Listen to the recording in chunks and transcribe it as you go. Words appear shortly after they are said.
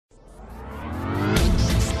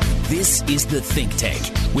This is The Think Tank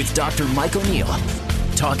with Dr. Mike O'Neill,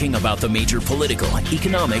 talking about the major political,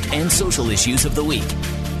 economic, and social issues of the week.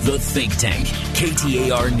 The Think Tank,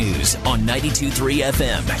 KTAR News on 92.3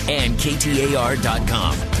 FM and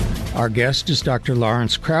KTAR.com. Our guest is Dr.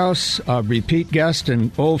 Lawrence Krauss, a repeat guest and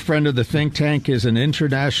old friend of The Think Tank, is an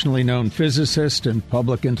internationally known physicist and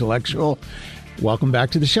public intellectual. Welcome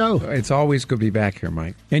back to the show. It's always good to be back here,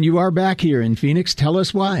 Mike. And you are back here in Phoenix. Tell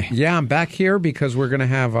us why. Yeah, I'm back here because we're going to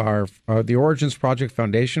have our the Origins Project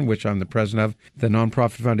Foundation, which I'm the president of. The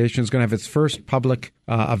nonprofit foundation is going to have its first public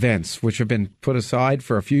events, which have been put aside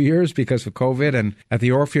for a few years because of COVID, and at the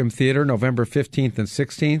Orpheum Theater, November 15th and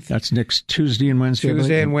 16th. That's next Tuesday and Wednesday.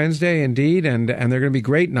 Tuesday and Wednesday, indeed, and they're going to be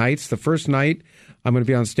great nights. The first night, I'm going to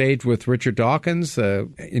be on stage with Richard Dawkins,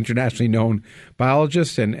 internationally known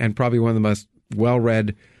biologist and probably one of the most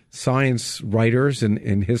well-read science writers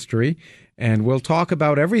in history, and we'll talk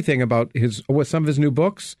about everything about some of his new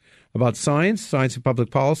books about science and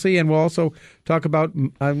public policy, and we'll also talk about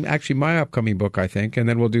actually my upcoming book, I think, and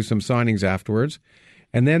then we'll do some signings afterwards.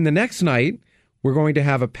 And then the next night, we're going to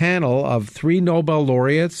have a panel of 3 Nobel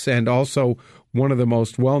laureates and also one of the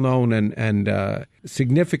most well-known and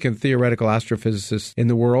significant theoretical astrophysicists in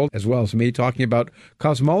the world, as well as me, talking about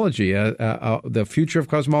cosmology, the future of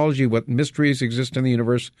cosmology, what mysteries exist in the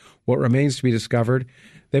universe, what remains to be discovered.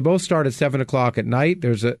 They both start at 7 o'clock at night.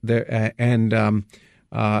 We'll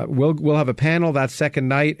have a panel that second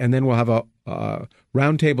night, and then we'll have a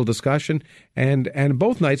roundtable discussion, and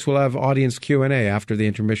both nights we'll have audience Q&A after the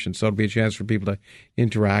intermission, so it'll be a chance for people to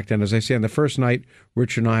interact. And as I say, on the first night,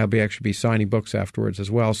 Richard and I will actually be signing books afterwards as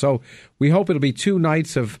well. So we hope it'll be 2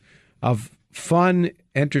 nights of fun,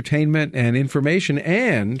 entertainment, and information,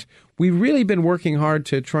 and we've really been working hard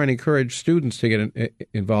to try and encourage students to get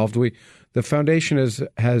involved. The foundation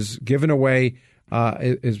has given away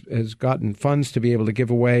has gotten funds to be able to give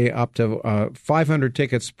away up to 500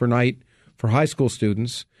 tickets per night for high school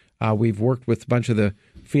students. We've worked with a bunch of the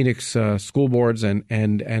Phoenix school boards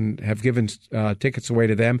and have given tickets away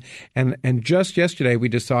to them. And just yesterday we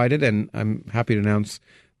decided, and I'm happy to announce,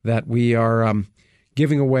 that we are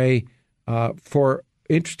giving away for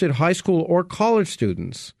interested high school or college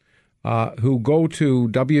students who go to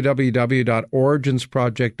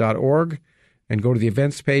www.originsproject.org and go to the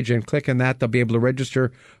events page and click on that. They'll be able to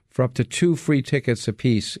register for up to 2 free tickets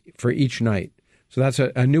apiece for each night. So that's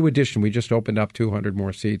a new addition. We just opened up 200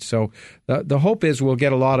 more seats. So the hope is we'll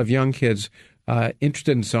get a lot of young kids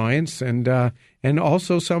interested in science and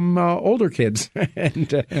also some older kids,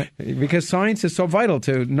 and because science is so vital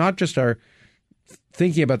to not just our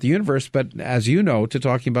thinking about the universe, but as you know, to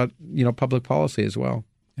talking about public policy as well.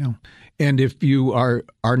 Yeah. And if you are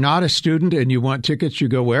not a student and you want tickets, you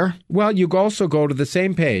go where? Well, you also go to the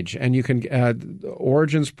same page, and you can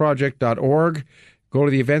originsproject.org. Go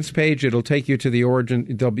to the events page. It'll take you to the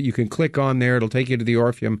Origin. You can click on there. It'll take you to the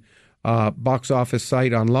Orpheum box office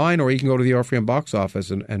site online, or you can go to the Orpheum box office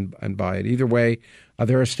and buy it. Either way,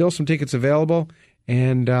 there are still some tickets available,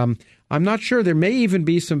 and I'm not sure. There may even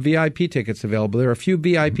be some VIP tickets available. There are a few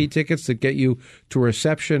VIP tickets that get you to a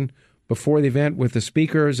reception before the event with the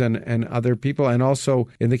speakers and other people, and also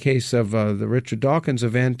in the case of the Richard Dawkins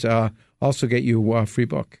event, also get you a free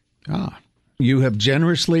book. You have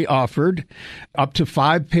generously offered up to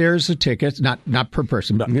 5 pairs of tickets, not per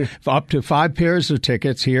person, but up to 5 pairs of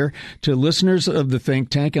tickets here to listeners of the Think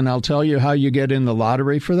Tank, and I'll tell you how you get in the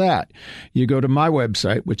lottery for that. You go to my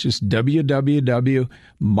website, which is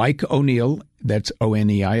www.mikeoneil, that's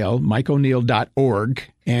O-N-E-I-L, mikeoneil.org,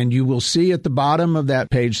 and you will see at the bottom of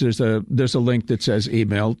that page there's a link that says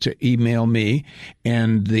email to email me,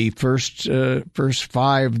 and the first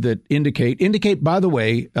 5 that indicate by the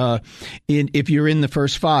way, if you're in the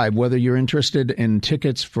first 5, whether you're interested in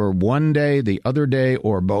tickets for one day, the other day,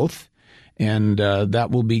 or both. And that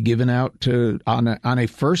will be given out on a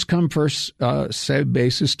first-come, first-served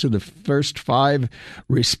basis to the first 5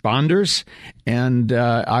 responders. And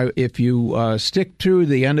if you stick through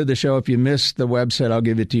the end of the show, if you missed the website, I'll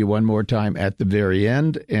give it to you one more time at the very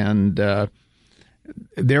end. And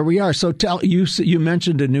there we are. So you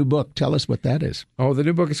mentioned a new book. Tell us what that is. Oh, the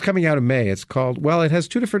new book is coming out in May. It's called, well, it has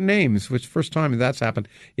 2 different names, which first time that's happened.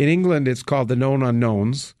 In England, it's called The Known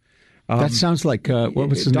Unknowns. That sounds like, what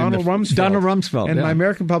was his Donald name? Rumsfeld. Donald Rumsfeld. And yeah. my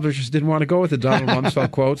American publishers didn't want to go with the Donald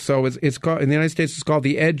Rumsfeld quote, so it's called, in the United States, it's called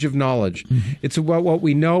The Edge of Knowledge. Mm-hmm. It's about what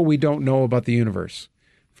we know we don't know about the universe.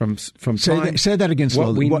 Say that again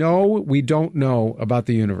slowly. What we know we don't know about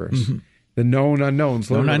the universe. Mm-hmm. The known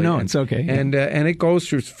unknowns. Known unknowns, okay. And it goes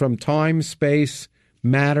through from time, space,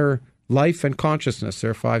 matter, Life and Consciousness.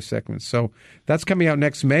 There are 5 segments. So that's coming out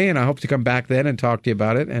next May, and I hope to come back then and talk to you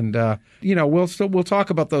about it. And, we'll talk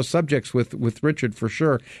about those subjects with Richard for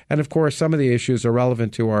sure. And, of course, some of the issues are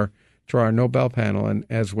relevant to our Nobel panel and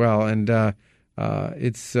as well. And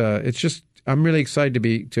it's just I'm really excited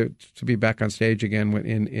to be back on stage again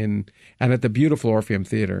and at the beautiful Orpheum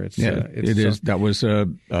Theater. It is. That was a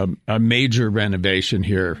major renovation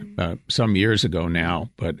here some years ago now,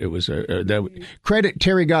 but it was credit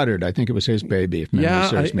Terry Goddard. I think it was his baby. If memory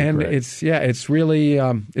serves me correct.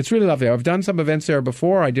 It's really lovely. I've done some events there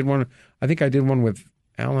before. I think I did one with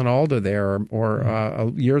Alan Alda there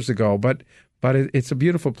or years ago, but it's a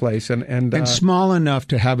beautiful place and small enough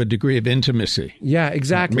to have a degree of intimacy. Yeah,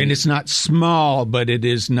 exactly. I mean, it's not small, but it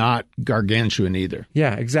is not gargantuan either.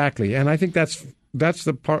 Yeah, exactly. And I think that's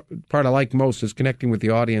the part I like most is connecting with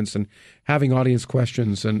the audience and having audience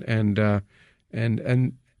questions and I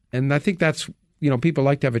think that's people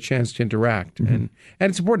like to have a chance to interact and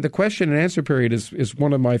it's important. The question and answer period is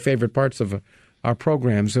one of my favorite parts of our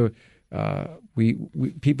program. So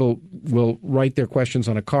people will write their questions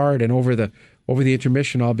on a card, and over the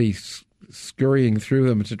intermission, I'll be scurrying through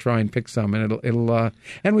them to try and pick some, and it'll.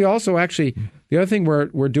 And we also actually the other thing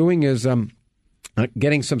we're doing is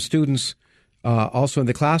getting some students also in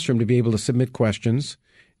the classroom to be able to submit questions,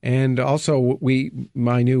 and also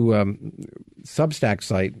my new Substack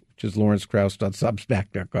site, which is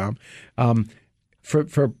lawrencekrauss.substack.com.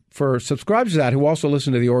 For subscribers to that who also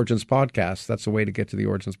listen to the Origins podcast, that's a way to get to the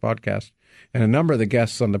Origins podcast. And a number of the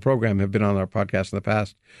guests on the program have been on our podcast in the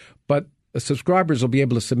past. But subscribers will be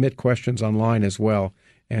able to submit questions online as well,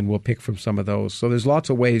 and we'll pick from some of those. So there's lots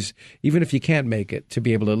of ways, even if you can't make it, to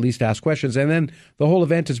be able to at least ask questions. And then the whole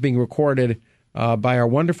event is being recorded by our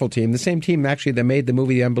wonderful team, the same team actually that made the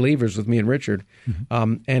movie The Unbelievers with me and Richard.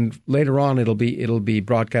 And later on, it'll be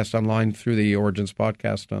broadcast online through the Origins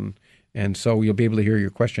podcast and so you'll be able to hear your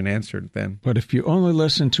question answered then. But if you only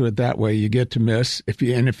listen to it that way, you get to miss. If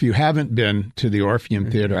you haven't been to the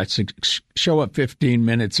Orpheum Theater, I'd show up 15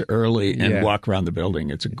 minutes early and walk around the building.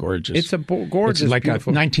 It's gorgeous. It's gorgeous. It's like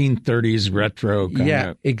beautiful. A 1930s retro kind of.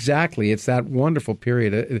 Yeah, exactly. It's that wonderful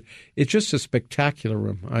period. It's just a spectacular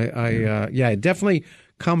room. I definitely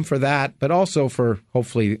come for that, but also for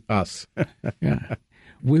hopefully us. Yeah.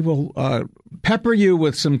 We will pepper you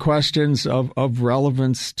with some questions of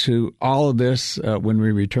relevance to all of this when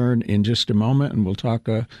we return in just a moment, and we'll talk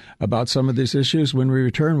about some of these issues when we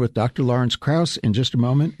return with Dr. Lawrence Krauss in just a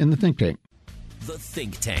moment in the Think Tank. The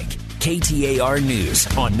Think Tank, KTAR News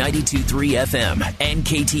on 92.3 FM and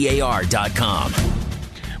KTAR.com.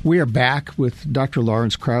 We are back with Dr.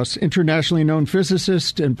 Lawrence Krauss, internationally known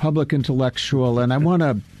physicist and public intellectual, and I want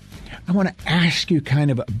to ask you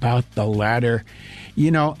kind of about the latter.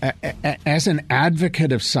 As an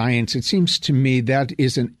advocate of science, it seems to me that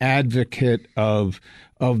is an advocate of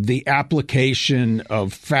the application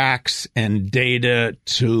of facts and data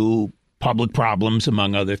to public problems,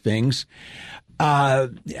 among other things. How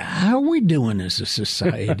are we doing as a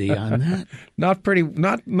society on that?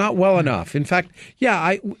 Not well enough. In fact,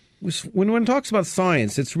 when one talks about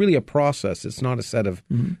science, it's really a process. It's not a set of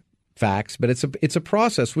facts, but it's a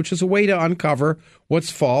process, which is a way to uncover what's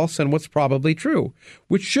false and what's probably true,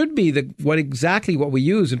 which should be what we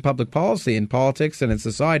use in public policy, in politics, and in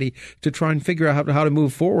society to try and figure out how to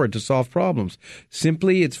move forward to solve problems.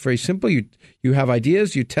 It's very simple. You have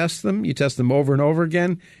ideas, you test them over and over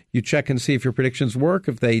again. You check and see if your predictions work.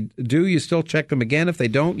 If they do, you still check them again. If they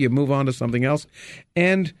don't, you move on to something else.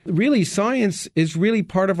 And really, science is really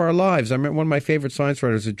part of our lives. I remember one of my favorite science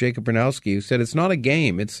writers is Jacob Bernowski, who said it's not a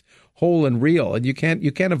game, it's whole and real, and you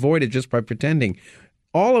can't avoid it just by pretending.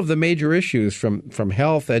 All of the major issues from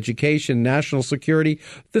health, education, national security,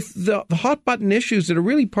 the hot button issues that are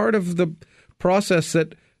really part of the process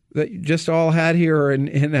that you just all had here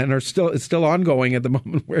and are still ongoing at the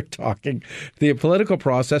moment we're talking, the political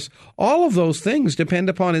process, all of those things depend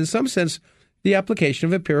upon, in some sense, the application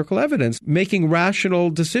of empirical evidence, making rational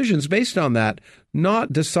decisions based on that,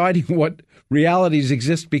 not deciding what realities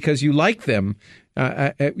exist because you like them.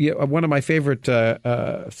 One of my favorite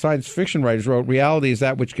science fiction writers wrote, "Reality is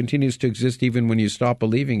that which continues to exist even when you stop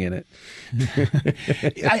believing in it."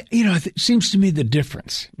 It seems to me the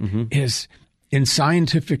difference is in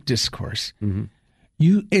scientific discourse,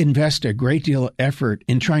 you invest a great deal of effort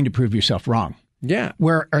in trying to prove yourself wrong. Yeah.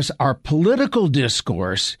 Whereas our political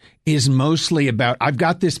discourse is mostly about, I've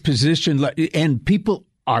got this position, and people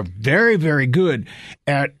are very, very good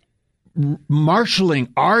at marshaling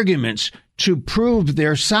arguments to prove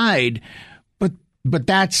their side, but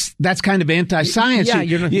that's kind of anti-science. Yeah,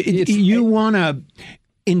 you want to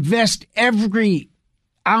invest every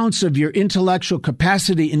ounce of your intellectual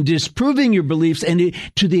capacity in disproving your beliefs, and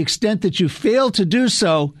to the extent that you fail to do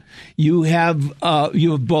so, you have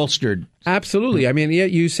bolstered. Absolutely. I mean, yeah,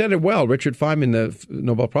 you said it well. Richard Feynman, the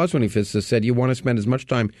Nobel Prize-winning physicist, said you want to spend as much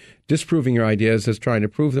time disproving your ideas as trying to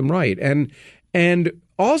prove them right. And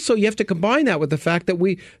also, you have to combine that with the fact that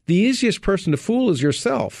the easiest person to fool is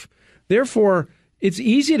yourself. Therefore, it's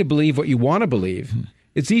easy to believe what you want to believe.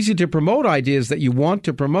 It's easy to promote ideas that you want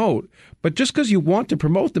to promote. But just because you want to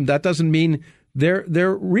promote them, that doesn't mean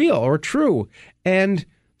they're real or true. And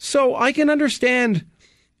so I can understand,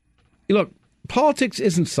 look, politics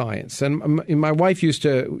isn't science. And my wife used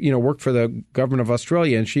to, work for the government of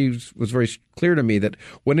Australia, and she was very clear to me that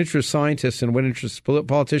what interests scientists and what interests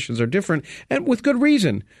politicians are different, and with good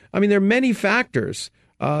reason. I mean, there are many factors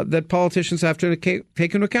that politicians have to take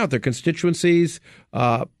into account: their constituencies,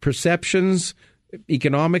 perceptions,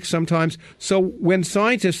 economics sometimes. So when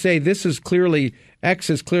scientists say this is clearly, X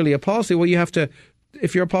is clearly a policy, well, you have to,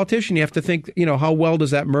 if you're a politician, you have to think, how well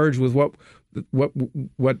does that merge with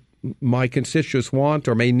what my constituents want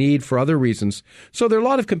or may need for other reasons. So there are a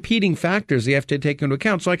lot of competing factors you have to take into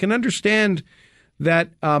account. So I can understand that,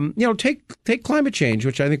 take climate change,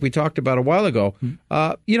 which I think we talked about a while ago.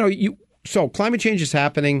 So climate change is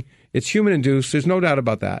happening. It's human-induced. There's no doubt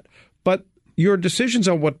about that. But your decisions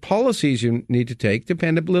on what policies you need to take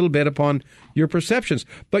depend a little bit upon your perceptions.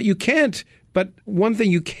 But one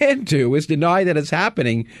thing you can't do is deny that it's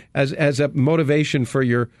happening as a motivation for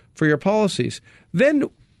your policies. Then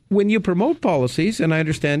when you promote policies, and I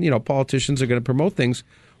understand, politicians are going to promote things,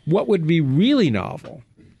 what would be really novel,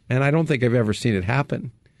 and I don't think I've ever seen it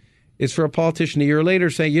happen, is for a politician a year later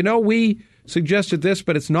say, we suggested this,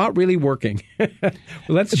 but it's not really working.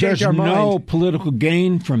 Let's change our mind. There's no political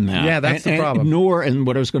gain from that. Yeah, that's the problem. And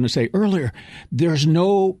what I was going to say earlier, there's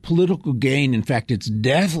no political gain. In fact, it's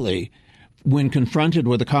deathly when confronted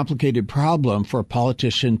with a complicated problem for a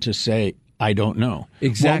politician to say, I don't know.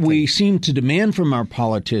 Exactly. What we seem to demand from our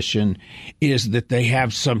politician is that they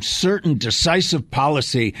have some certain decisive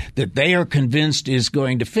policy that they are convinced is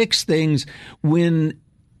going to fix things, when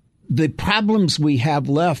the problems we have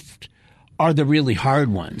left are the really hard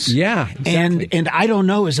ones. Yeah, exactly. And I don't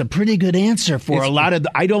know is a pretty good answer for a lot of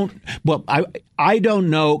I don't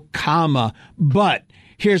know, but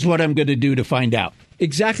here's what I'm going to do to find out.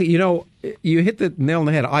 Exactly. You hit the nail on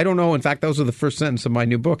the head. I don't know. In fact, those are the first sentence of my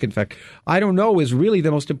new book. In fact, I don't know is really the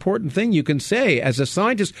most important thing you can say as a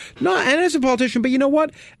scientist, and as a politician. But you know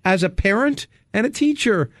what? As a parent and a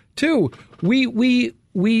teacher too, we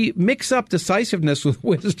mix up decisiveness with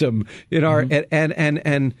wisdom in our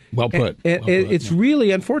and well put. It's really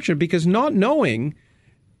unfortunate because not knowing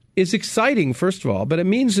is exciting, first of all, but it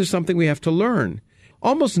means there's something we have to learn.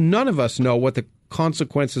 Almost none of us know what the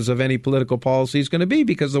consequences of any political policy is going to be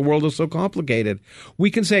because the world is so complicated.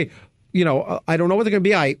 We can say, I don't know what they're going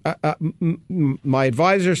to be. My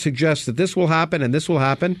advisor suggests that this will happen and this will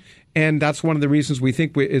happen. And that's one of the reasons we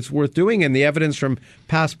think it's worth doing. And the evidence from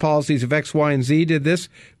past policies of X, Y, and Z did this.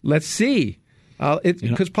 Let's see.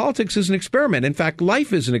 Because politics is an experiment. In fact,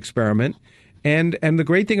 life is an experiment. And the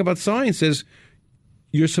great thing about science is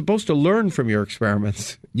you're supposed to learn from your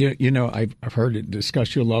experiments. I've heard it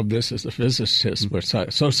discussed. You'll love this as a physicist, where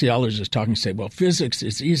sociologists talking say, well, physics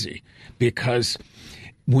is easy because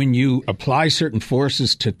when you apply certain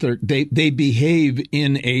forces to they behave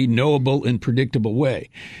in a knowable and predictable way.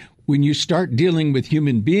 When you start dealing with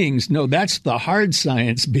human beings, no, that's the hard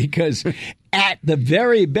science, because at the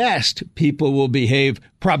very best, people will behave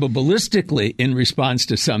probabilistically in response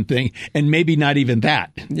to something, and maybe not even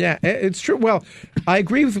that. Yeah, it's true. Well, I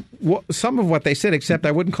agree with some of what they said, except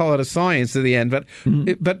I wouldn't call it a science at the end.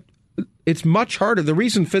 But it's much harder. The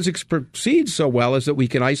reason physics proceeds so well is that we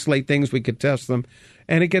can isolate things, we can test them,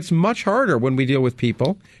 and it gets much harder when we deal with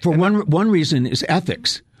people. For one reason is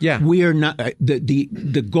ethics. Yeah, we are not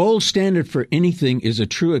the gold standard for anything is a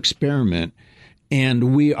true experiment.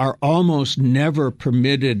 And we are almost never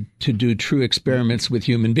permitted to do true experiments with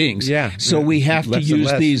human beings. Yeah. So we have to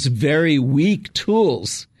use these very weak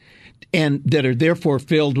tools, and that are therefore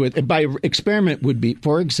filled with. By experiment would be,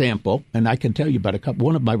 for example, and I can tell you about a couple.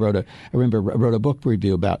 One of them I wrote a book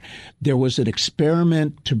review about. There was an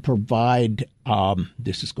experiment to provide.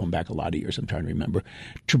 This is going back a lot of years. I'm trying to remember.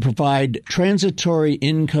 To provide transitory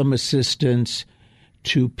income assistance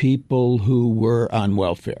to people who were on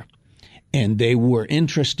welfare. And they were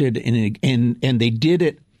interested in it, and they did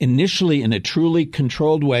it initially in a truly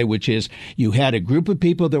controlled way, which is you had a group of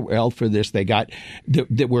people that were eligible for this. They got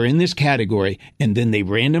that were in this category, and then they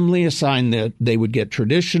randomly assigned that they would get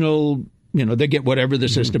traditional. They get whatever the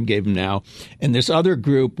system gave them now, and this other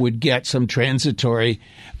group would get some transitory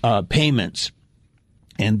payments.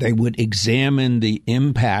 and they would examine the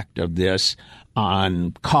impact of this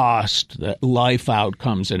on cost, the life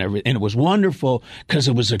outcomes, and everything. And it was wonderful because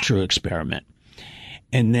it was a true experiment.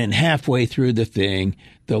 And then halfway through the thing,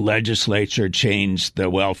 the legislature changed the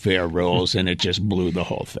welfare rules, and it just blew the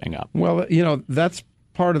whole thing up. Well, that's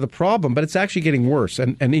part of the problem, but it's actually getting worse.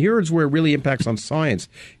 And here's where it really impacts on science.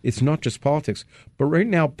 It's not just politics. But right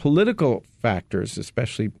now, political factors,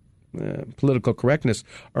 especially political correctness,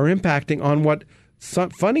 are impacting on what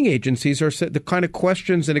funding agencies are, the kind of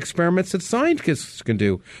questions and experiments that scientists can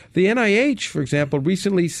do. The NIH, for example,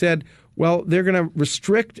 recently said, well, they're going to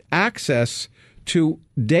restrict access to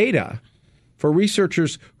data for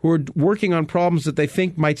researchers who are working on problems that they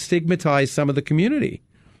think might stigmatize some of the community.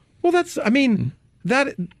 Well, that's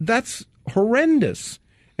horrendous,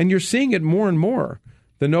 and you're seeing it more and more.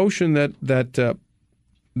 The notion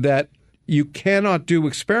that you cannot do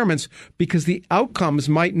experiments because the outcomes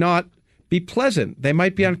might not be pleasant; they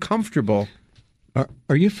might be uncomfortable.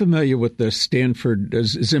 Are you familiar with the Stanford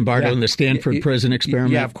Zimbardo and the Stanford prison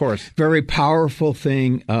experiment? Yeah, of course. Very powerful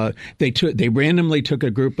thing. They randomly took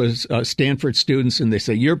a group of Stanford students and they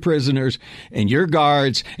said, "You're prisoners and you're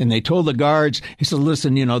guards." And they told the guards, he said,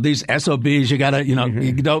 "Listen, these SOBs, you gotta, you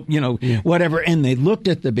don't, whatever." And they looked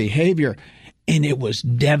at the behavior. And it was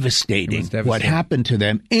devastating what happened to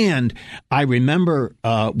them. And I remember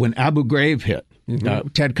when Abu Ghraib hit.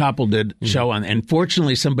 Ted Koppel did a show on, and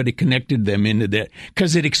fortunately somebody connected them into that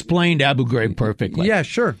because it explained Abu Ghraib perfectly. Yeah,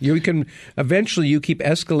 sure. You can eventually you keep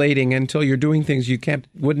escalating until you're doing things you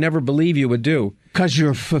would never believe you would do. Because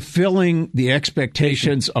you're fulfilling the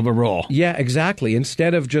expectations of a role. Yeah, exactly.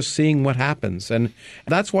 Instead of just seeing what happens, and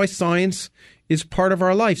that's why science is part of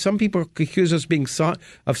our life. Some people accuse us of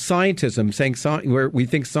scientism, saying where we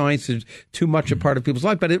think science is too much a part of people's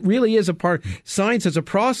life, but it really is a part. Science as a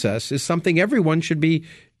process is something everyone should be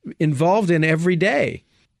involved in every day.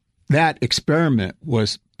 That experiment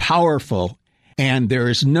was powerful, and there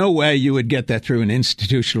is no way you would get that through an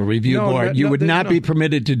institutional review board. You would not be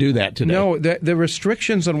permitted to do that today. No, the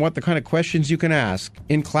restrictions on what the kind of questions you can ask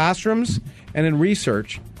in classrooms and in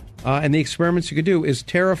research and the experiments you could do is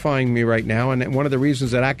terrifying me right now, and one of the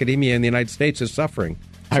reasons that academia in the United States is suffering.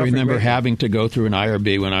 I remember having to go through an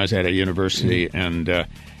IRB when I was at a university, and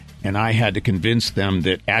I had to convince them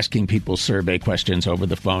that asking people survey questions over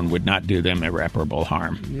the phone would not do them irreparable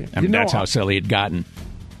harm. Yeah. That's how silly it had gotten.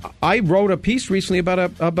 I wrote a piece recently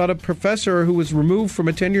about a professor who was removed from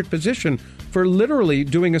a tenured position for literally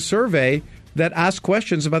doing a survey that asked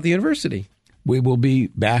questions about the university. We will be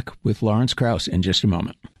back with Lawrence Krauss in just a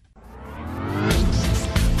moment.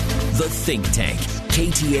 The Think Tank,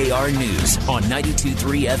 KTAR News on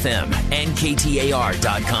 92.3 FM and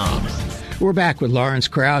KTAR.com. We're back with Lawrence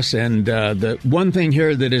Krauss, and the one thing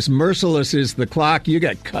here that is merciless is the clock. You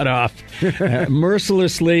got cut off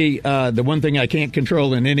mercilessly. The one thing I can't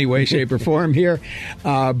control in any way, shape, or form here.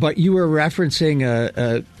 But you were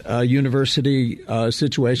referencing a university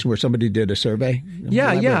situation where somebody did a survey.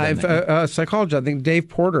 A psychologist, I think Dave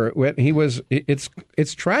Porter.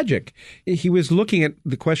 It's tragic. He was looking at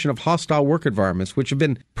the question of hostile work environments, which have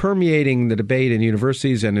been permeating the debate in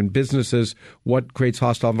universities and in businesses. What creates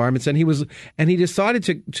hostile environments? And he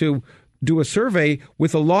decided to do a survey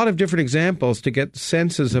with a lot of different examples to get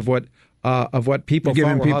senses of what people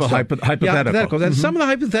giving thought were people hypotheticals. Yeah, hypotheticals. And some of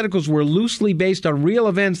the hypotheticals were loosely based on real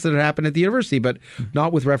events that had happened at the university, but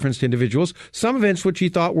not with reference to individuals. Some events which he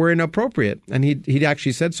thought were inappropriate, and he'd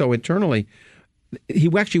actually said so internally. He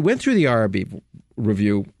actually went through the IRB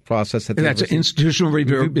review process. That's an institutional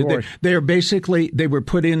review. They were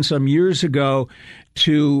put in some years ago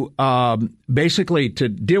to basically to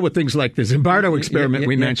deal with things like the Zimbardo experiment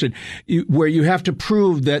we mentioned, where you have to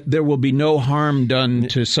prove that there will be no harm done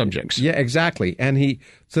to subjects. Yeah, exactly. And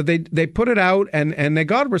so they put it out, and they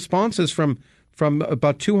got responses from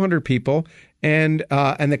about 200 people, and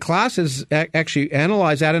the classes actually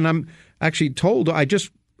analyzed that. And I'm actually told I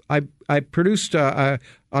produced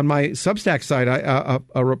on my Substack site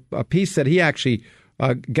a piece that he actually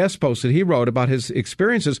guest posted. He wrote about his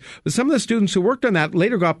experiences. But some of the students who worked on that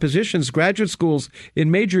later got positions, graduate schools in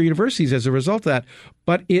major universities as a result of that.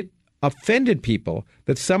 But it offended people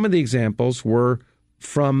that some of the examples were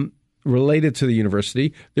related to the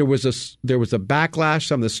university. There was a backlash.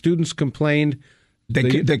 Some of the students complained.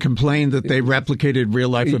 They complained that they replicated real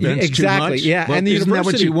life events too much. Yeah, well, and the isn't that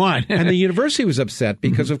what you want? And the university was upset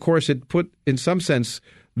because, of course, it put, in some sense,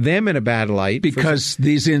 them in a bad light because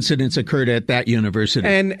these incidents occurred at that university.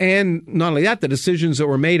 And not only that, the decisions that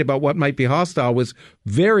were made about what might be hostile was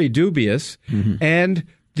very dubious, and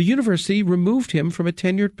the university removed him from a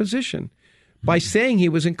tenured position. by saying he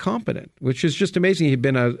was incompetent, which is just amazing. He'd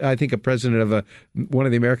been, I think, a president of one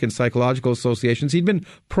of the American Psychological Associations. He'd been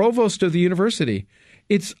provost of the university.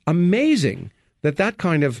 It's amazing that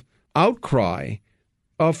kind of outcry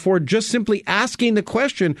for just simply asking the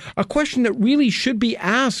question, a question that really should be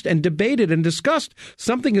asked and debated and discussed.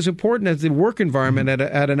 Something as important as the work environment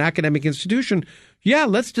at an academic institution. Yeah,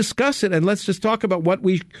 let's discuss it and let's just talk about what's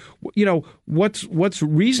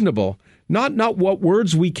reasonable. Not what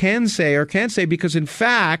words we can say or can't say, because in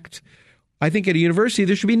fact, I think at a university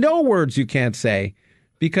there should be no words you can't say,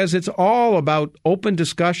 because it's all about open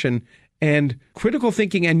discussion and critical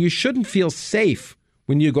thinking, and you shouldn't feel safe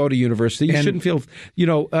when you go to university. You shouldn't feel,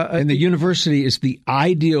 and the university is the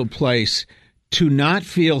ideal place to not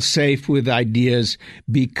feel safe with ideas,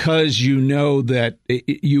 because you know that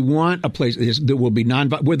you want a place that will be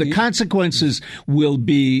where the consequences will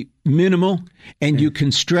be minimal, and you can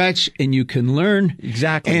stretch and you can learn.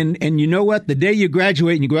 Exactly. And you know what? The day you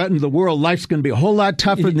graduate and you go out into the world, life's going to be a whole lot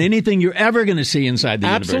tougher than anything you're ever going to see inside the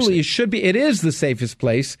university. Absolutely. It should be. It is the safest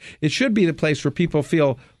place. It should be the place where people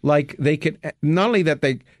feel like they can, not only that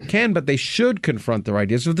they can, but they should confront their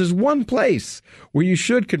ideas. If there's one place where you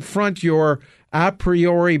should confront your a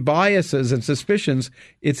priori biases and suspicions,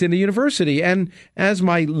 it's in a university. And as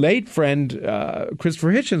my late friend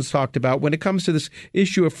Christopher Hitchens talked about, when it comes to this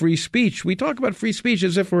issue of free speech, we talk about free speech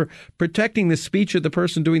as if we're protecting the speech of the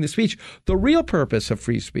person doing the speech. The real purpose of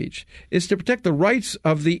free speech is to protect the rights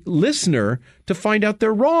of the listener to find out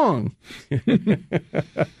they're wrong.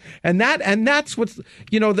 and that's what's,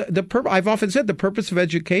 I've often said the purpose of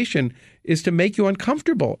education is to make you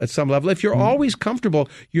uncomfortable at some level. If you're always comfortable,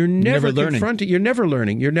 you're never confronting. You're never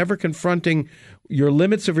learning. You're never confronting your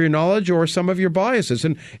limits of your knowledge or some of your biases.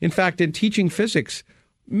 And in fact, in teaching physics,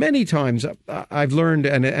 many times I've learned,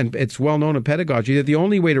 and it's well known in pedagogy, that the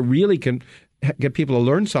only way to really get people to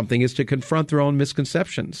learn something is to confront their own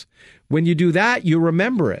misconceptions. When you do that, you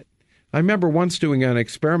remember it. I remember once doing an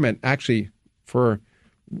experiment, actually, for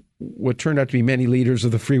what turned out to be many leaders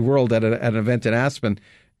of the free world at an event in Aspen.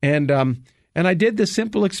 And I did this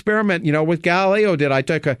simple experiment, with Galileo did. I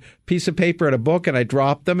took a piece of paper and a book and I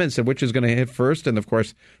dropped them and said, which is going to hit first? And of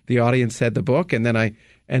course, the audience said the book. And then I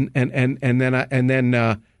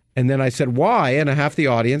said, why? And half the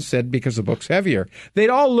audience said, because the book's heavier. They'd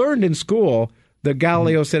all learned in school that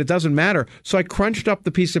Galileo said it doesn't matter. So I crunched up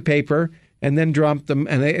the piece of paper and then dropped them,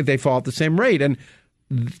 and they fall at the same rate. And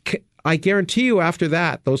I guarantee you after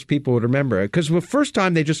that, those people would remember it. Because the first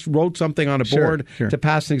time they just wrote something on a board to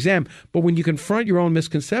pass an exam. But when you confront your own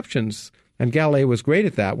misconceptions, and Galileo was great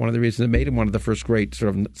at that, one of the reasons that made him one of the first great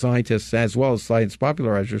sort of scientists as well as science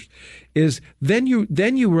popularizers, is then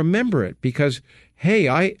you remember it. Because, hey,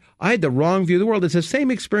 I had the wrong view of the world. It's the same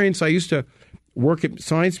experience. I used to work at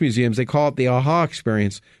science museums. They call it the aha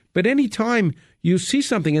experience. But any time you see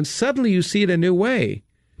something and suddenly you see it a new way,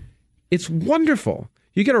 it's wonderful.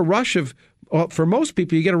 You get a rush of, for most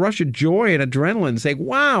people, you get a rush of joy and adrenaline, saying,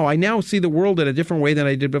 wow, I now see the world in a different way than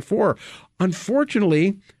I did before.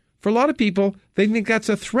 Unfortunately, for a lot of people, they think that's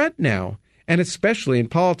a threat now. And especially in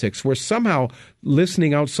politics, where somehow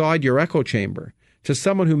listening outside your echo chamber to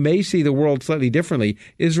someone who may see the world slightly differently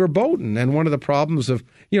is verboten. And one of the problems of,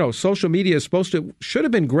 social media should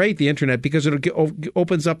have been great, the internet, because it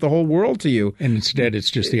opens up the whole world to you. And instead,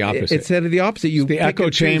 it's just the opposite. Instead of the opposite. It's the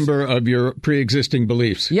echo chamber of your pre-existing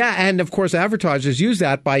beliefs. Yeah, and of course, advertisers use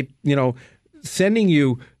that by, sending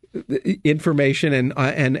you information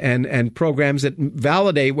and programs that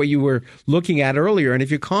validate what you were looking at earlier. And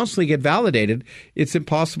if you constantly get validated, it's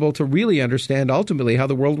impossible to really understand ultimately how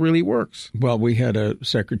the world really works. Well, we had a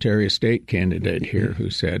Secretary of State candidate here who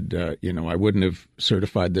said, I wouldn't have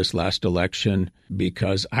certified this last election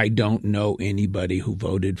because I don't know anybody who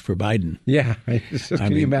voted for Biden. Yeah,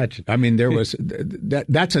 can you imagine? I mean, there was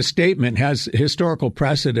that's a statement, has historical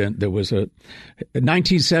precedent. There was a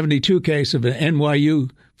 1972 case of an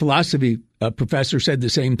NYU philosophy professor said the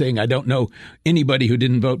same thing. I don't know anybody who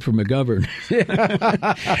didn't vote for McGovern.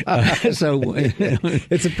 So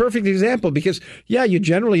it's a perfect example because, you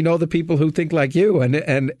generally know the people who think like you.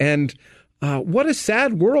 And what a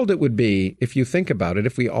sad world it would be if you think about it,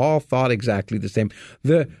 if we all thought exactly the same.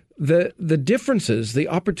 The differences, the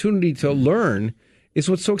opportunity to learn is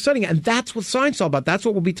what's so exciting. And that's what science is all about. That's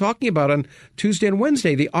what we'll be talking about on Tuesday and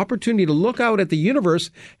Wednesday, the opportunity to look out at the universe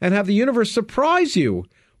and have the universe surprise you.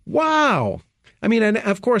 Wow. I mean, and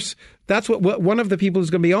of course, that's what one of the people who's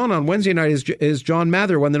going to be on Wednesday night is John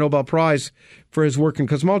Mather, won the Nobel Prize for his work in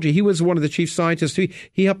cosmology. He was one of the chief scientists.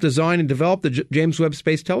 He helped design and develop the James Webb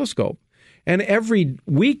Space Telescope. And every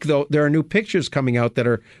week, though, there are new pictures coming out that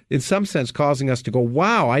are, in some sense, causing us to go,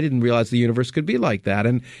 wow, I didn't realize the universe could be like that.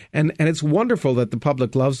 And it's wonderful that the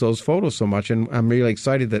public loves those photos so much. And I'm really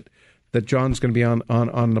excited that John's going to be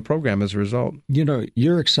on the program as a result.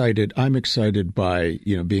 You're excited. I'm excited by,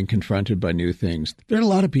 being confronted by new things. There are a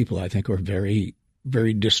lot of people, I think, who are very,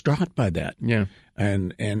 very distraught by that. Yeah.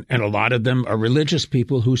 And a lot of them are religious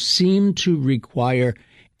people who seem to require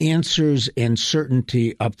answers and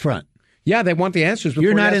certainty up front. Yeah, they want the answers before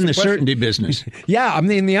you're not in the question. certainty business. Yeah,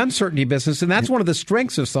 I'm in the uncertainty business, and that's one of the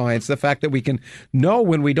strengths of science, the fact that we can know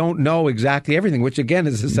when we don't know exactly everything, which, again,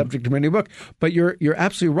 is the subject of my new book. But you're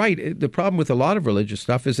absolutely right. The problem with a lot of religious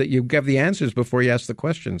stuff is that you give the answers before you ask the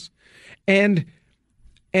questions. And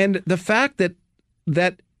the fact that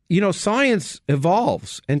science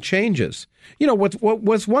evolves and changes.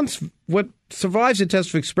 What survives the test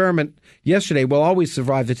of experiment yesterday will always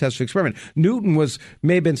survive the test of experiment. Newton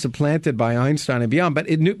may have been supplanted by Einstein and beyond,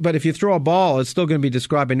 but if you throw a ball, it's still going to be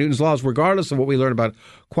described by Newton's laws, regardless of what we learn about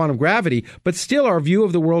quantum gravity. But still, our view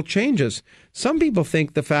of the world changes. Some people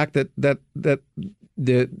think the fact that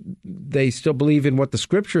they still believe in what the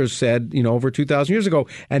scriptures said, over 2,000 years ago,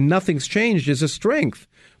 and nothing's changed is a strength.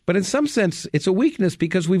 But in some sense, it's a weakness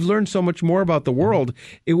because we've learned so much more about the world.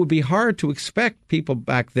 It would be hard to expect people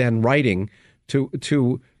back then writing to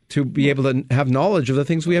be able to have knowledge of the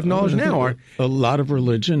things we have knowledge now. A lot of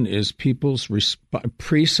religion is people's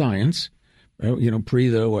pre-science, pre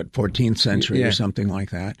the 14th century or something like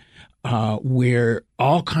that, where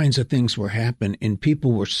all kinds of things were happening and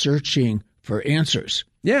people were searching for answers.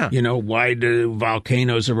 Yeah. Why do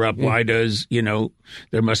volcanoes erupt? Yeah. Why does,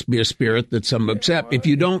 there must be a spirit that some accept. If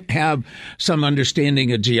you don't have some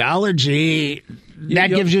understanding of geology,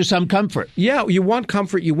 that gives you some comfort. Yeah, you want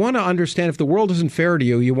comfort. You want to understand if the world isn't fair to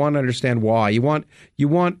you, you want to understand why.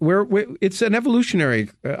 It's an evolutionary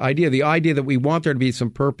idea, the idea that we want there to be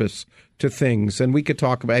some purpose to things. And we could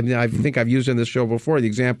talk about, I think I've used in this show before, the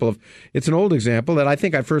example of, it's an old example that I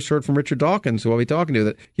think I first heard from Richard Dawkins, who I'll be talking to,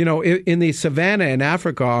 that, in the savannah in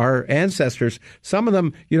Africa, our ancestors, some of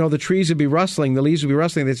them, the trees would be rustling, the leaves would be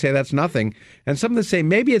rustling, they'd say that's nothing. And some of them say,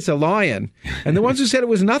 maybe it's a lion. And the ones who said it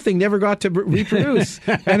was nothing never got to reproduce.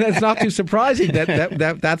 And it's not too surprising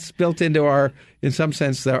that's built into our, in some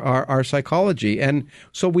sense, our psychology. And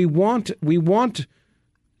so we want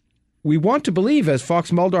to believe, as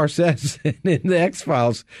Fox Mulder says in the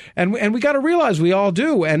X-Files, and we got to realize we all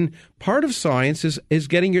do. And part of science is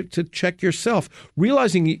getting you to check yourself,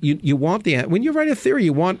 realizing you want the answer. When you write a theory,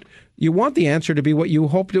 you want the answer to be what you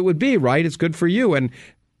hoped it would be, right? It's good for you. And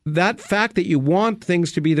that fact that you want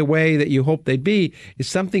things to be the way that you hope they'd be is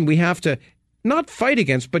something we have to not fight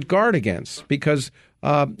against, but guard against, because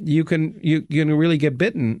you can really get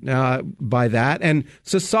bitten by that, and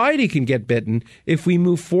society can get bitten if we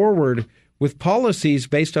move forward with policies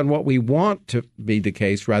based on what we want to be the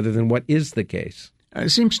case rather than what is the case. It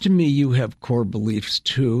seems to me you have core beliefs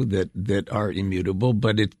too that are immutable,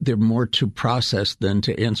 but they're more to process than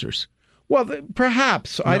to answers. Well,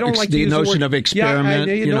 perhaps. I don't like to use the notion of experiment.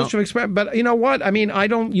 Yeah, the notion of experiment. But you know what? I mean,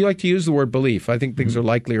 you like to use the word belief. I think things are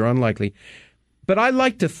likely or unlikely. But I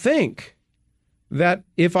like to think that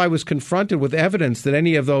if I was confronted with evidence that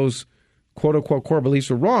any of those quote-unquote core beliefs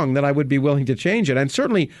were wrong, then I would be willing to change it. And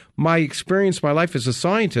certainly my experience, my life as a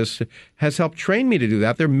scientist has helped train me to do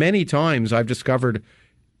that. There are many times I've discovered,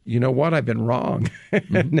 I've been wrong.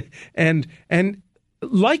 and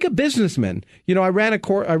like a businessman, I ran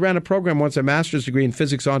a program once, a master's degree in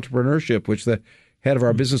physics entrepreneurship, which the head of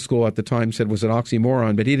our business school at the time said was an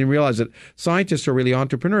oxymoron, but he didn't realize that scientists are really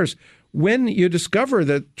entrepreneurs. When you discover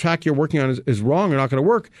the track you're working on is wrong or not going to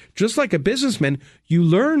work, just like a businessman, you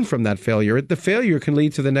learn from that failure. The failure can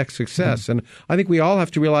lead to the next success. And I think we all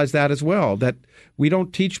have to realize that as well, that we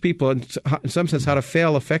don't teach people, in some sense, how to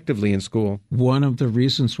fail effectively in school. One of the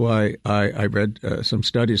reasons why I read some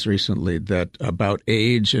studies recently about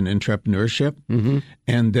age and entrepreneurship,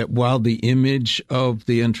 and that while the image of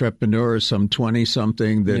the entrepreneur is some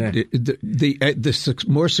 20-something, the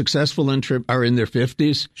more successful are in their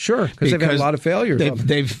 50s. Sure, because they've had a lot of failures.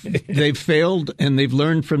 They've failed, and they've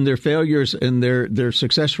learned from their failures, and their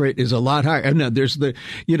success rate is a lot higher. And there's the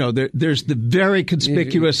very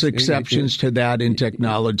conspicuous exceptions to that in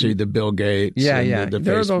technology, the Bill Gates, and the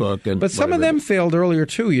Facebook, but some of them failed earlier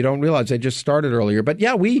too. You don't realize they just started earlier. But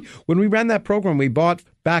yeah, when we ran that program, we brought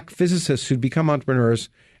back physicists who'd become entrepreneurs.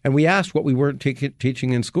 And we asked what we weren't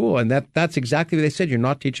teaching in school, and that's exactly what they said. You're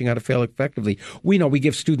not teaching how to fail effectively. We know we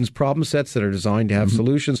give students problem sets that are designed to have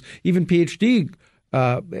solutions. Even PhD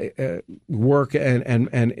work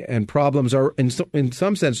and problems are in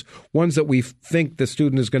some sense ones that we think the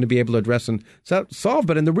student is going to be able to address and solve.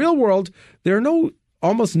 But in the real world, there are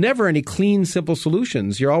almost never any clean, simple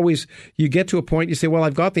solutions. You get to a point, you say, well,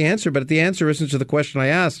 I've got the answer, but if the answer isn't to the question I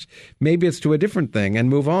asked, maybe it's to a different thing, and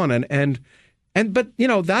move on. But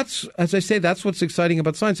that's, as I say, that's what's exciting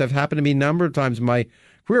about science. I've happened to me a number of times in my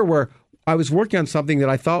career where I was working on something that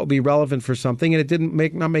I thought would be relevant for something, and it didn't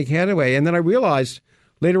not make headway. And then I realized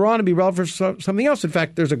later on it'd be relevant for something else. In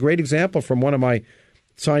fact, there's a great example from one of my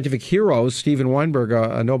scientific heroes, Steven Weinberg,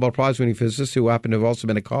 a Nobel Prize-winning physicist who happened to have also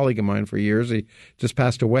been a colleague of mine for years. He just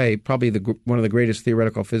passed away, probably one of the greatest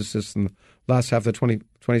theoretical physicists in the last half of the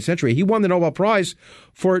 20th century. He won the Nobel Prize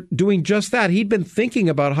for doing just that. He'd been thinking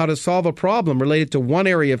about how to solve a problem related to one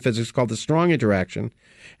area of physics called the strong interaction.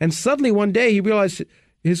 And suddenly one day he realized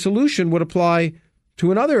his solution would apply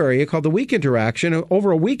to another area called the weak interaction.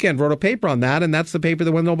 Over a weekend, wrote a paper on that, and that's the paper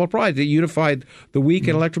that won the Nobel Prize. It unified the weak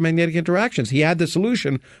and electromagnetic interactions. He had the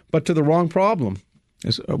solution, but to the wrong problem.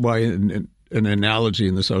 Why an analogy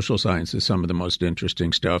in the social sciences, some of the most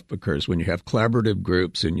interesting stuff occurs when you have collaborative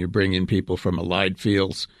groups and you bring in people from allied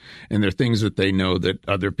fields, and there are things that they know that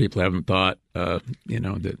other people haven't thought. That's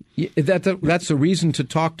the reason to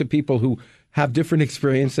talk to people who have different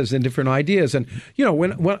experiences and different ideas. And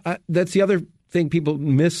when that's the other thing people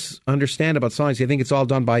misunderstand about science. They think it's all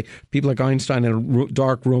done by people like Einstein in a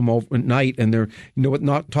dark room at night and they're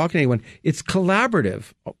not talking to anyone. It's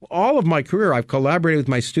collaborative. All of my career, I've collaborated with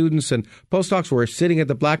my students and postdocs. We're sitting at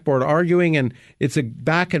the blackboard arguing, and it's a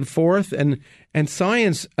back and forth. And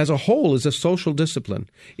science as a whole is a social discipline.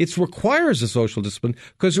 It requires a social discipline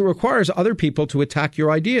because it requires other people to attack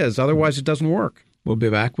your ideas. Otherwise, it doesn't work. We'll be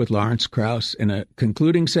back with Lawrence Krauss in a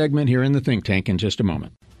concluding segment here in the Think Tank in just a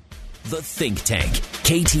moment. The Think Tank,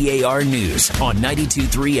 KTAR News on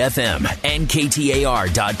 92.3 FM and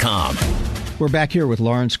KTAR.com. We're back here with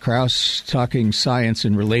Lawrence Krauss talking science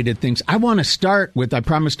and related things. I want to start with, I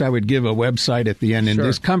promised I would give a website at the end, and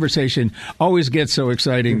this conversation always gets so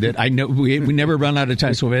exciting that I know we never run out of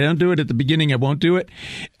time. So if I don't do it at the beginning, I won't do it.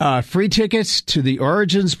 Free tickets to the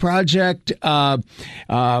Origins Project, up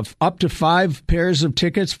to 5 pairs of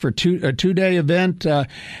tickets for a 2-day event.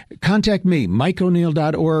 Contact me,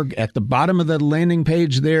 MikeO'Neill.org. At the bottom of the landing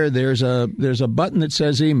page there's a button that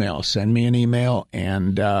says email. Send me an email,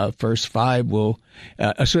 and first 5 will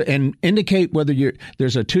and indicate whether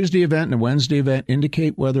there's a Tuesday event and a Wednesday event.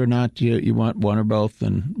 Indicate whether or not you want one or both,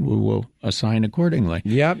 and we will assign accordingly.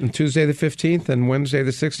 Yeah, and Tuesday the 15th and Wednesday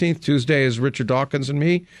the 16th. Tuesday is Richard Dawkins and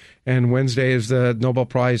me, and Wednesday is the Nobel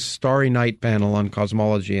Prize Starry Night panel on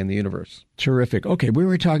cosmology and the universe. Terrific. Okay, we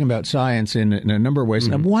were talking about science in a number of ways.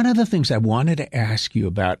 Mm-hmm. Now, one of the things I wanted to ask you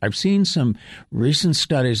about, I've seen some recent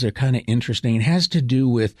studies that are kind of interesting. It has to do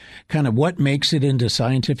with kind of what makes it into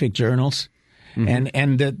scientific journals. Mm-hmm.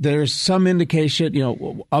 And that there's some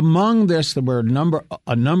indication, among this, there were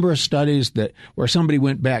a number of studies where somebody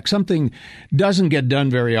went back. Something doesn't get done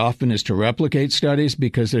very often is to replicate studies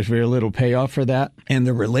because there's very little payoff for that. And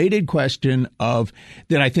the related question that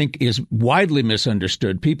I think is widely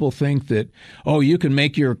misunderstood. People think that, you can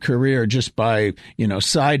make your career just by,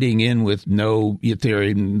 siding in with no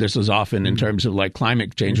theory. And this is often in terms of like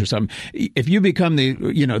climate change or something. If you become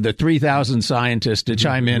the 3,000 scientists to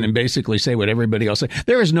chime in and basically say what everybody else says,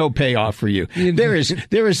 there is no payoff for you. There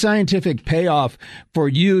is scientific payoff for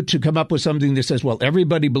you to come up with something that says, well,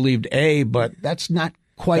 everybody believed A, but that's not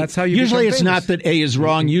quite. That's how you usually it's famous. Not that A is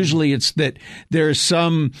wrong. Usually it's that there's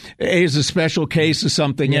some A is a special case of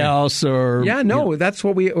something else. Or that's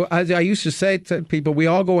what I used to say to people. We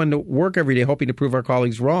all go into work every day hoping to prove our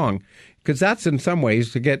colleagues wrong. Because that's in some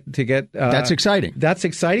ways to get. That's exciting. That's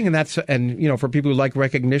exciting, and for people who like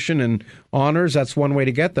recognition and honors, that's one way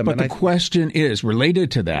to get them. But the question is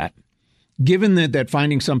related to that. Given that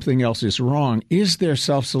finding something else is wrong, is there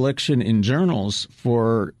self-selection in journals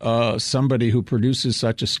for somebody who produces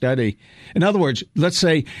such a study? In other words, let's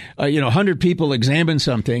say 100 people examine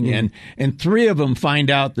something, and 3 of them find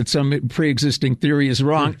out that some pre-existing theory is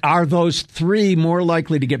wrong. Are those 3 more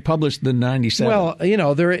likely to get published than 97?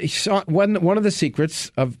 Well, there is one of the secrets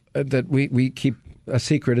of that we keep a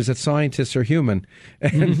secret is that scientists are human,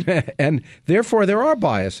 and therefore there are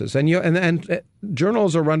biases, and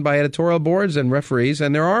journals are run by editorial boards and referees,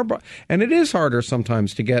 and it is harder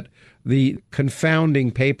sometimes to get the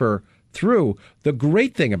confounding paper through. The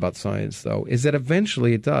great thing about science, though, is that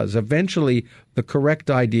eventually it does. Eventually, the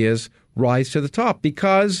correct ideas rise to the top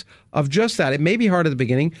because of just that. It may be hard at the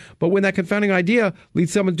beginning, but when that confounding idea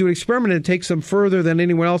leads someone to do an experiment and it takes them further than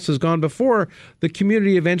anyone else has gone before, the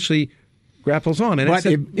community eventually grapples on.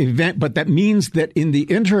 And but that means that in the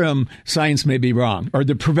interim, science may be wrong, or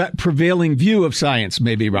the prevailing view of science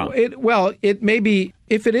may be wrong. It may be,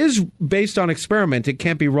 if it is based on experiment, it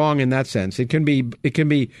can't be wrong in that sense. It can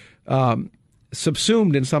be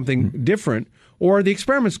subsumed in something different, or the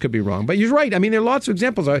experiments could be wrong. But you're right. I mean, there are lots of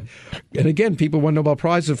examples. And again, people won Nobel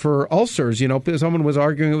Prizes for ulcers. Someone was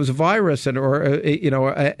arguing it was a virus, and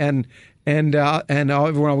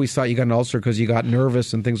everyone always thought you got an ulcer because you got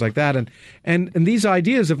nervous and things like that. And these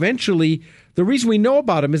ideas eventually, the reason we know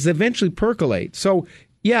about them is they eventually percolate. So,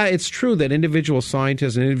 yeah, it's true that individual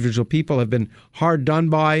scientists and individual people have been hard done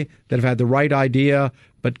by, that have had the right idea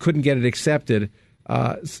but couldn't get it accepted.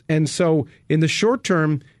 And so in the short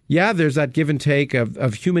term, yeah, there's that give and take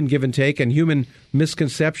of human give and take and human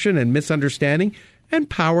misconception and misunderstanding and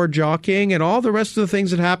power jockeying and all the rest of the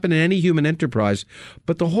things that happen in any human enterprise.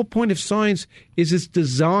 But the whole point of science is it's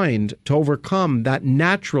designed to overcome that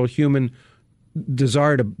natural human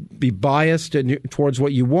desire to be biased towards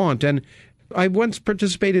what you want. And I once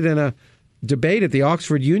participated in a debate at the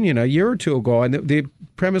Oxford Union a year or two ago, and the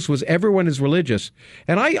premise was everyone is religious.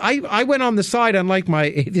 And I went on the side, unlike my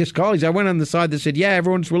atheist colleagues, I went on the side that said, yeah,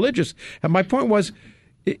 everyone's religious. And my point was,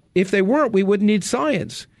 if they weren't, we wouldn't need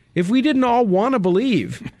science. If we didn't all want to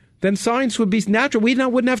believe, then science would be natural. We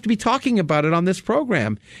wouldn't have to be talking about it on this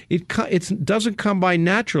program. It doesn't come by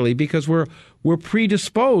naturally because we're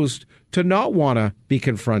predisposed to not want to be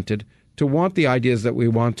confronted, to want the ideas that we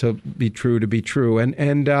want to be true.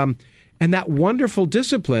 And that wonderful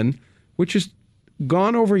discipline, which has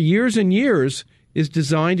gone over years and years, is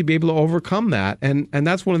designed to be able to overcome that. And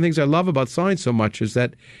that's one of the things I love about science so much is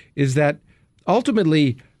that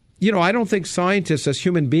ultimately, I don't think scientists as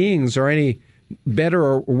human beings are any better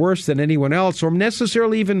or worse than anyone else, or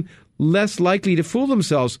necessarily even less likely to fool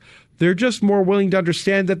themselves. They're just more willing to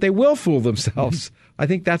understand that they will fool themselves. I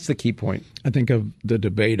think that's the key point. I think of the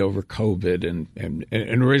debate over COVID, and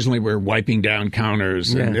originally we're wiping down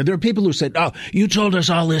counters. And there are people who said, oh, you told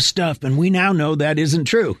us all this stuff, and we now know that isn't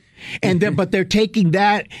true. But they're taking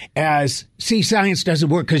that as, see, science doesn't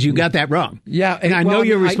work because you got that wrong. Yeah. And I know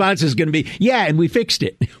your response is going to be, yeah, and we fixed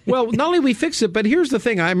it. Well, not only we fixed it, but here's the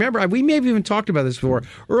thing. I remember, we may have even talked about this before.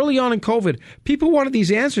 Early on in COVID, people wanted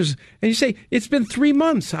these answers. And you say, it's been 3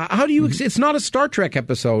 months. How do you, it's not a Star Trek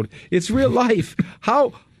episode. It's real life.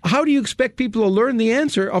 How do you expect people to learn the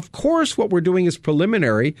answer? Of course, what we're doing is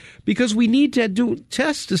preliminary because we need to do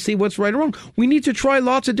tests to see what's right or wrong. We need to try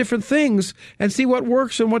lots of different things and see what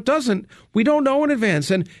works and what doesn't. We don't know in advance.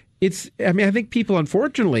 And I think people,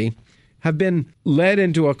 unfortunately, have been led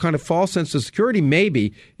into a kind of false sense of security,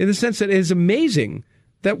 maybe, in the sense that it is amazing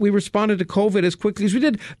that we responded to COVID as quickly as we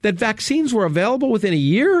did, that vaccines were available within a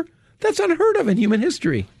year. That's unheard of in human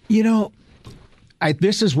history.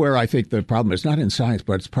 This is where I think the problem is not in science,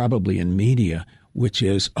 but it's probably in media, which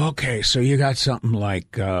is, okay, so you got something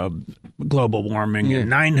like global warming, and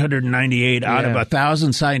 998 out of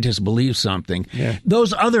 1,000 scientists believe something. Yeah.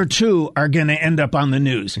 Those other two are going to end up on the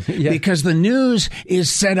news because the news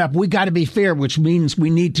is set up, we got to be fair, which means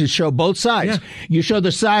we need to show both sides. Yeah. You show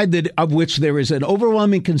the side of which there is an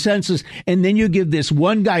overwhelming consensus, and then you give this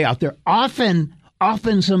one guy out there, often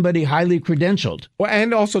somebody highly credentialed. Well,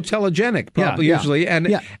 and also telegenic, probably usually. And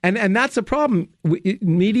that's a problem.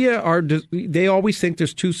 Media they always think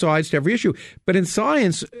there's two sides to every issue. But in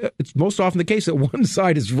science, it's most often the case that one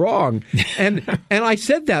side is wrong. And I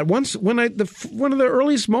said that once one of the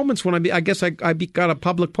earliest moments when I got a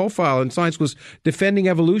public profile in science was defending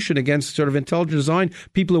evolution against sort of intelligent design,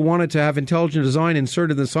 people who wanted to have intelligent design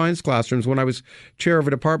inserted in the science classrooms when I was chair of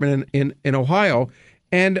a department in Ohio.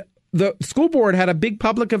 And the school board had a big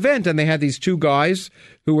public event, and they had these two guys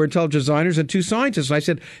who were intelligent designers and two scientists. And I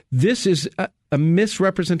said, this is a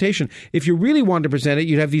misrepresentation. If you really wanted to present it,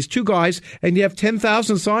 you'd have these two guys, and you have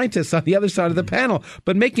 10,000 scientists on the other side of the panel.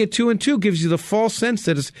 But making it 2 and 2 gives you the false sense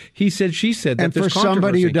that it's he said, she said. That and for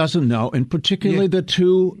somebody who doesn't know, and particularly the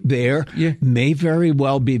two there, may very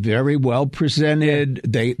well be very well presented.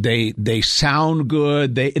 Yeah. They sound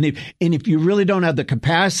good. And if you really don't have the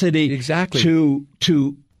capacity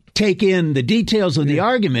to take in the details of the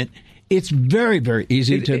argument, it's very, very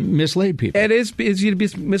easy to mislead people. It is easy to be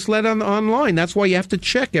misled online. That's why you have to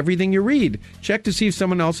check everything you read. Check to see if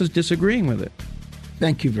someone else is disagreeing with it.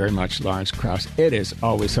 Thank you very much, Lawrence Krauss. It is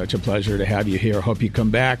always such a pleasure to have you here. Hope you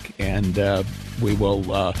come back, and we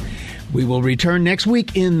will return next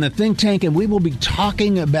week in the Think Tank, and we will be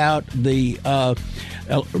talking about the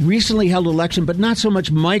recently held election, but not so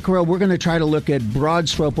much micro. We're going to try to look at broad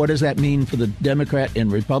stroke. What does that mean for the Democrat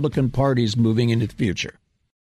and Republican parties moving into the future?